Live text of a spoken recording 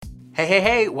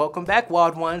Hey, welcome back,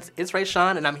 Wild Ones. It's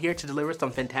Rayshawn, and I'm here to deliver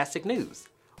some fantastic news.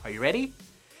 Are you ready?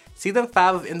 Season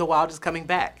 5 of In the Wild is coming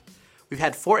back. We've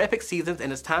had 4 epic seasons,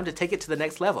 and it's time to take it to the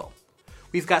next level.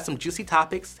 We've got some juicy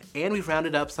topics, and we've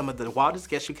rounded up some of the wildest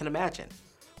guests you can imagine.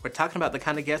 We're talking about the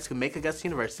kind of guests who make Augusta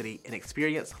University an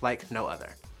experience like no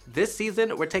other. This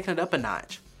season, we're taking it up a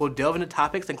notch. We'll delve into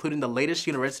topics including the latest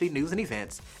university news and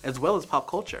events, as well as pop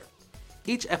culture.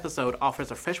 Each episode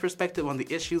offers a fresh perspective on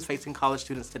the issues facing college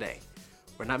students today.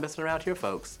 We're not messing around here,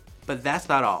 folks. But that's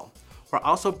not all. We're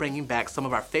also bringing back some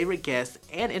of our favorite guests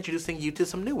and introducing you to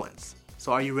some new ones.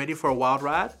 So are you ready for a wild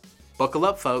ride? Buckle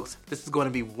up, folks. This is going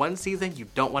to be one season you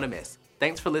don't want to miss.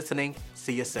 Thanks for listening.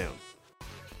 See you soon.